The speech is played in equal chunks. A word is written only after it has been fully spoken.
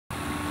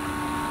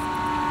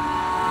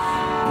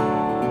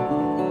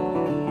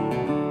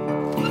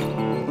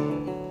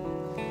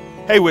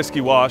Hey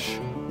Whiskey Wash,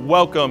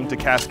 welcome to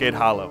Cascade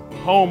Hollow,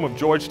 home of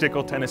George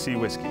Dickel Tennessee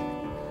Whiskey.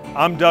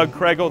 I'm Doug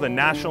Kregel, the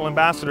National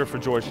Ambassador for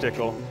George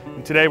Dickel,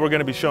 and today we're going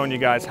to be showing you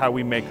guys how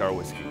we make our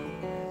whiskey.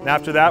 And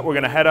after that, we're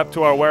going to head up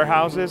to our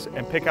warehouses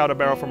and pick out a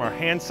barrel from our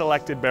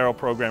hand-selected barrel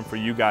program for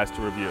you guys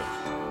to review.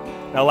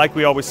 Now, like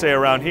we always say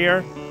around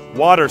here,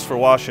 water's for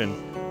washing,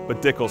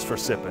 but Dickel's for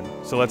sipping.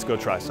 So let's go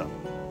try some.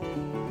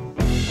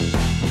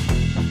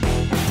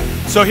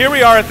 So here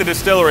we are at the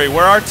distillery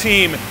where our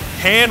team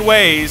hand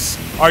weighs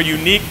our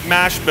unique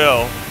mash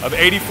bill of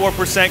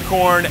 84%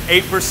 corn,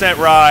 8%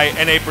 rye,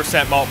 and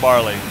 8% malt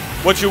barley.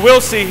 What you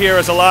will see here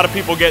is a lot of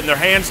people getting their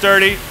hands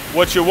dirty.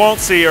 What you won't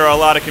see are a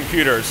lot of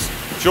computers.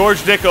 George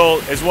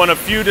Dickel is one of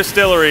few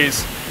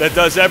distilleries that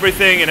does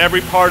everything in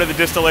every part of the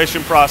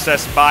distillation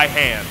process by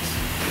hand.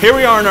 Here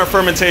we are in our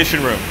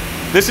fermentation room.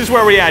 This is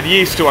where we add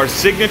yeast to our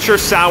signature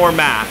sour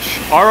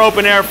mash. Our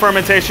open air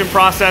fermentation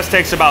process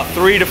takes about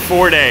 3 to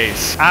 4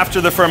 days.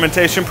 After the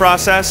fermentation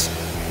process,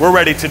 we're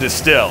ready to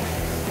distill.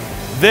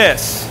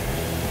 This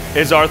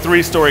is our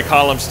 3-story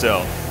column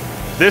still.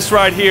 This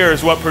right here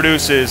is what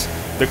produces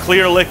the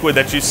clear liquid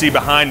that you see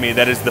behind me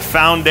that is the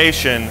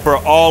foundation for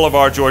all of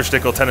our George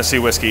Dickel Tennessee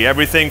Whiskey.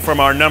 Everything from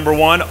our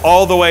 #1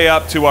 all the way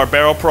up to our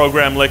barrel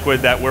program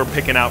liquid that we're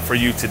picking out for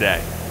you today.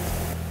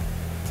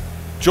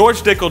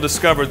 George Dickel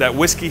discovered that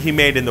whiskey he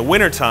made in the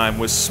wintertime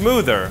was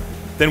smoother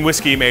than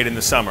whiskey he made in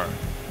the summer.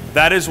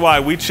 That is why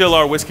we chill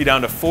our whiskey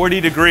down to 40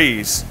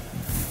 degrees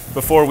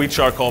before we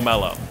charcoal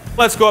mellow.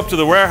 Let's go up to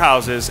the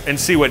warehouses and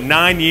see what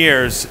 9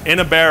 years in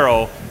a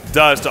barrel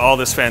does to all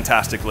this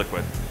fantastic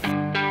liquid.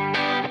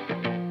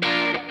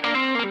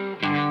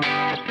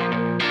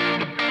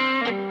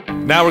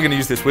 Now we're going to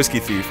use this whiskey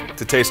thief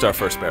to taste our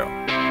first barrel.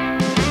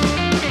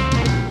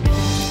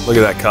 Look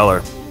at that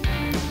color.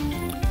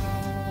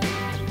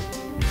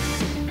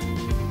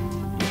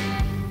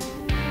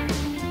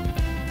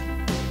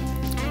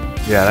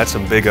 Yeah, that's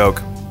some big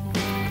oak.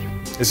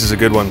 This is a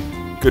good one.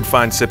 Good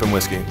fine sipping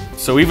whiskey.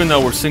 So even though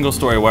we're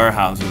single-story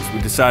warehouses, we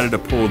decided to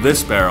pull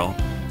this barrel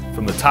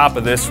from the top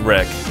of this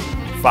rick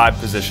 5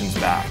 positions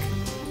back.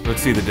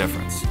 Let's see the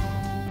difference.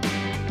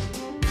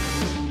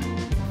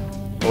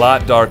 A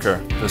lot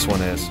darker, this one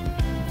is.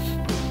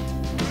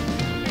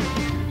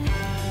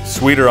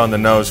 Sweeter on the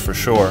nose for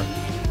sure.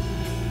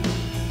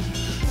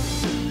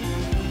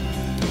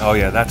 Oh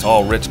yeah, that's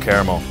all rich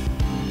caramel.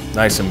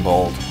 Nice and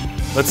bold.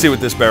 Let's see what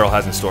this barrel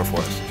has in store for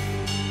us.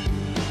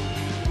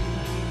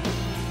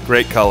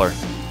 Great color,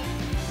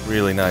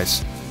 really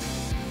nice.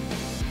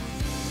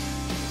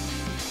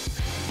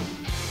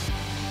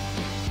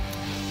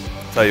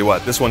 Tell you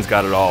what, this one's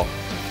got it all.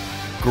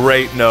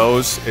 Great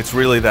nose, it's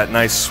really that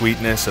nice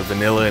sweetness of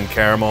vanilla and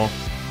caramel.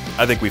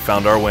 I think we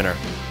found our winner.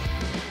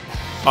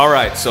 All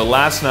right, so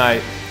last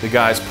night, the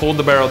guys pulled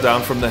the barrel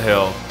down from the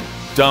hill,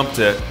 dumped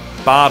it,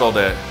 bottled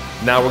it.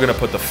 Now we're gonna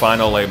put the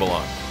final label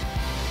on.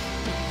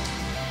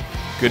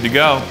 Good to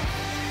go.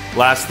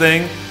 Last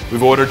thing,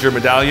 we've ordered your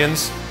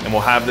medallions and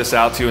we'll have this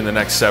out to you in the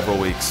next several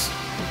weeks.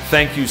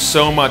 Thank you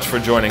so much for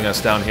joining us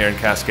down here in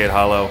Cascade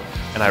Hollow,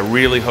 and I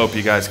really hope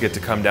you guys get to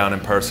come down in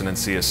person and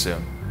see us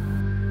soon.